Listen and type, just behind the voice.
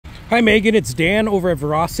Hi Megan, it's Dan over at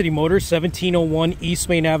Verocity Motors, 1701 East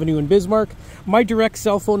Main Avenue in Bismarck. My direct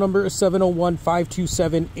cell phone number is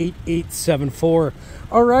 701-527-8874.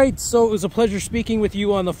 All right, so it was a pleasure speaking with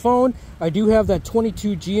you on the phone. I do have that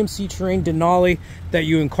 22 GMC Terrain Denali that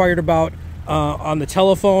you inquired about on the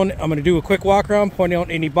telephone. I'm going to do a quick walk around, pointing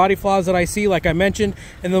out any body flaws that I see, like I mentioned,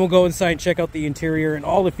 and then we'll go inside and check out the interior and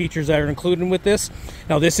all the features that are included with this.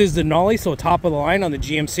 Now, this is the Denali, so top of the line on the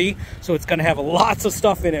GMC, so it's going to have lots of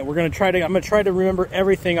stuff in it. I'm going to try to remember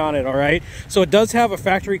everything on it. All right, so it does have a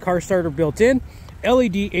factory car starter built in,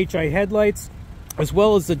 LED HI headlights, as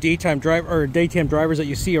well as the daytime drivers that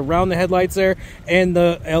you see around the headlights there, and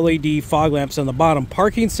the LED fog lamps on the bottom.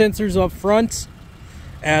 Parking sensors up front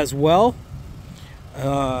as well.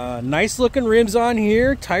 Nice looking rims on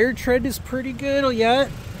here. Tire tread is pretty good yet.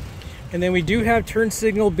 And then we do have turn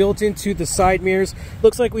signal built into the side mirrors.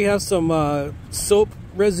 Looks like we have some soap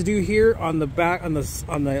residue here on the back, on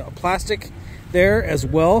the plastic there as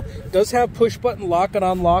well. It does have push button lock and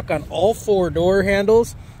unlock on all four door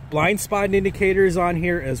handles. Blind spot indicators on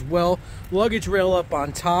here as well. Luggage rail up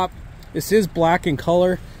on top. This is black in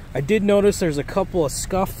color. I did notice there's a couple of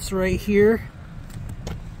scuffs right here.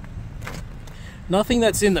 Nothing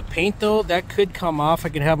that's in the paint though, that could come off. I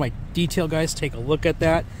can have my detail guys take a look at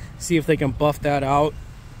that, see if they can buff that out.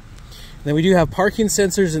 Then we do have parking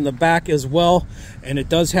sensors in the back as well, and it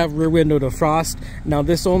does have rear window defrost. Now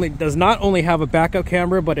this does not only have a backup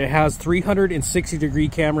camera, but it has 360-degree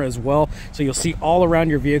camera as well, so you'll see all around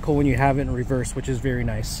your vehicle when you have it in reverse, which is very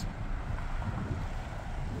nice.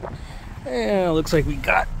 And it looks like we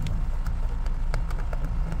got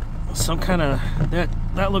some kind of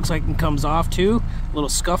that looks like it comes off too. A little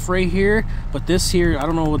scuff right here, but this here, I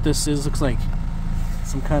don't know what this is. Looks like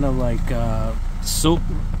some kind of like soap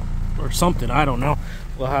or something. I don't know.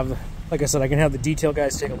 We'll have like I said, I can have the detail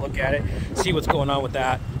guys take a look at it, see what's going on with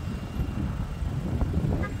that.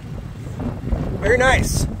 Very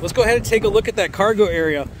nice. Let's go ahead and take a look at that cargo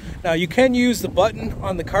area. Now you can use the button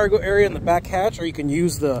on the cargo area in the back hatch, or you can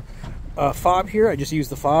use the fob here. I just used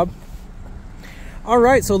the fob. All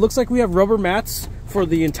right, so it looks like we have rubber mats for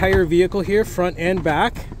the entire vehicle here, front and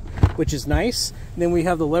back, which is nice. And then we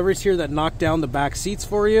have the levers here that knock down the back seats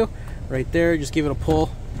for you. Right there, just give it a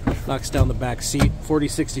pull, knocks down the back seat,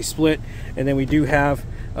 40-60 split. And then we do have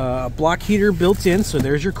a block heater built in, so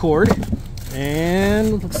there's your cord.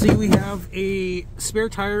 And let's see, we have a spare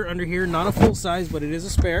tire under here, not a full size, but it is a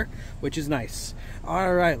spare, which is nice.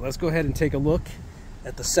 All right, let's go ahead and take a look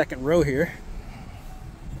at the second row here.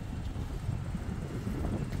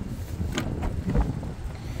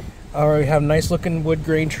 All right, we have nice looking wood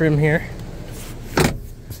grain trim here.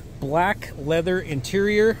 Black leather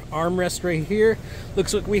interior, armrest right here.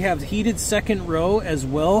 Looks like we have heated second row as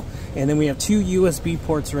well. And then we have two USB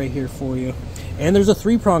ports right here for you. And there's a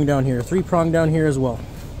three-prong down here as well.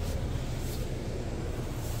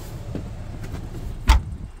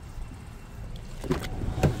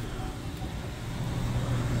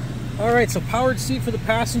 All right, so powered seat for the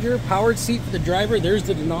passenger, powered seat for the driver. There's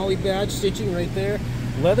the Denali badge stitching right there.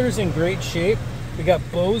 Leather's in great shape. We got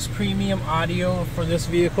Bose premium audio for this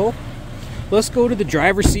vehicle. Let's go to the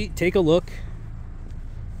driver's seat, take a look.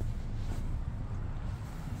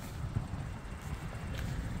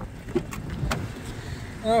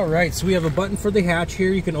 All right, so we have a button for the hatch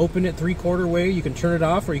here. You can open it 3/4 way, you can turn it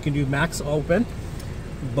off, or you can do max open.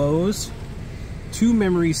 Bose, 2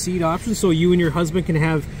 memory seat options, so you and your husband can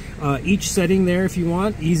have each setting there if you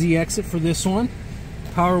want. Easy exit for this one.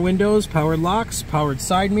 Power windows, power locks, powered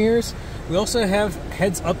side mirrors. We also have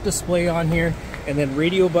heads-up display on here, and then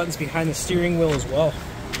radio buttons behind the steering wheel as well.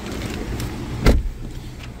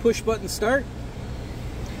 Push button start.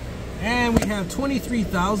 And we have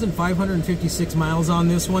 23,556 miles on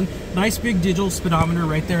this one. Nice big digital speedometer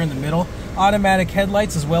right there in the middle. Automatic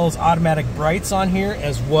headlights as well as automatic brights on here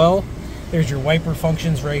as well. There's your wiper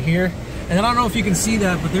functions right here. And I don't know if you can see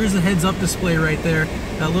that, but there's the heads-up display right there,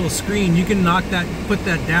 that little screen. You can knock that, put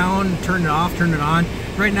that down, turn it off, turn it on.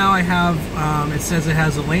 Right now I have, it says it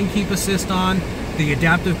has a lane keep assist on, the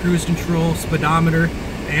adaptive cruise control, speedometer,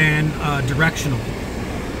 and directional.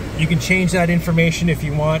 You can change that information if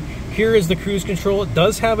you want. Here is the cruise control. It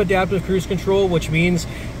does have adaptive cruise control, which means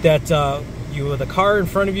that the car in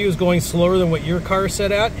front of you is going slower than what your car is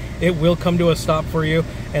set at. It will come to a stop for you,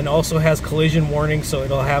 and also has collision warning, so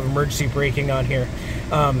it'll have emergency braking on here.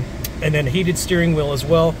 And then heated steering wheel as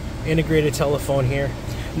well, integrated telephone here.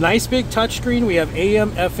 Nice big touchscreen. We have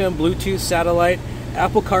AM, FM, Bluetooth, satellite,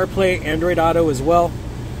 Apple CarPlay, Android Auto as well.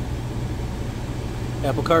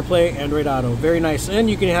 Apple CarPlay, Android Auto, very nice. And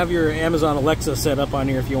you can have your Amazon Alexa set up on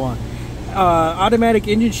here if you want. Automatic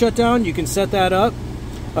engine shutdown, you can set that up.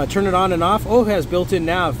 turn it on and off. Oh, it has built-in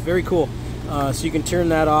nav. Very cool. So you can turn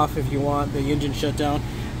that off if you want, the engine shutdown.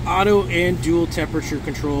 Auto and dual temperature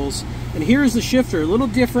controls. And here's the shifter. A little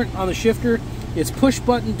different on the shifter. It's push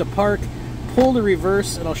button to park, pull to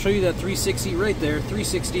reverse, and I'll show you that 360 right there,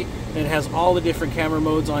 360. And it has all the different camera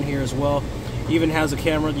modes on here as well. Even has a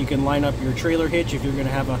camera that you can line up your trailer hitch if you're going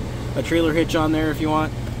to have a trailer hitch on there if you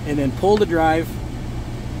want. And then pull to drive.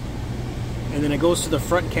 And then it goes to the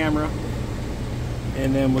front camera.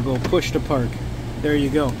 And then we'll go push to park. There you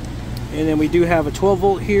go. And then we do have a 12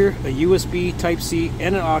 volt here, a USB Type-C,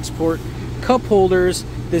 and an aux port. Cup holders.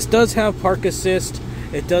 This does have park assist.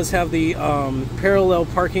 It does have the parallel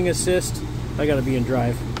parking assist. I gotta be in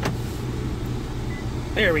drive.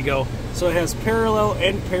 There we go. So it has parallel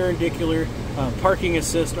and perpendicular parking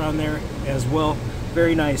assist on there as well.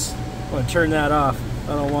 Very nice. I'm gonna turn that off.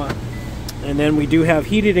 I don't want. And then we do have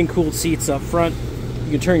heated and cooled seats up front.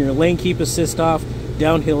 You can turn your lane keep assist off,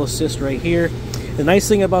 downhill assist right here. The nice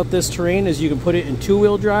thing about this terrain is you can put it in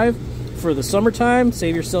two-wheel drive for the summertime,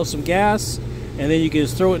 save yourself some gas, and then you can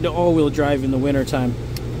just throw it into all-wheel drive in the wintertime.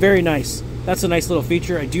 Very nice. That's a nice little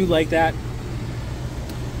feature. I do like that.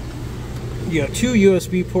 You have two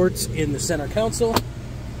USB ports in the center console,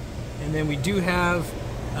 and then we do have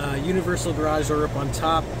universal garage door up on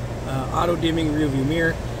top, auto-dimming rear-view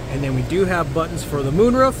mirror, and then we do have buttons for the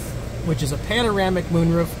moonroof, which is a panoramic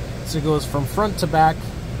moonroof, so it goes from front to back.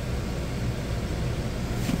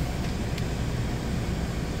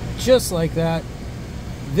 Just like that.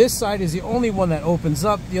 This side is the only one that opens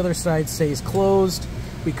up. The other side stays closed.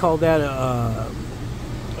 We call that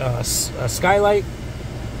a skylight.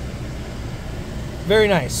 Very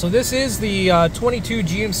nice. So this is the 22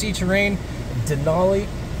 GMC Terrain Denali.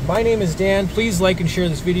 My name is Dan. Please like and share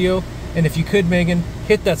this video. And if you could, Megan,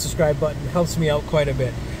 hit that subscribe button. It helps me out quite a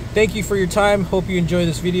bit. Thank you for your time. Hope you enjoy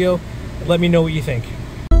this video. Let me know what you think.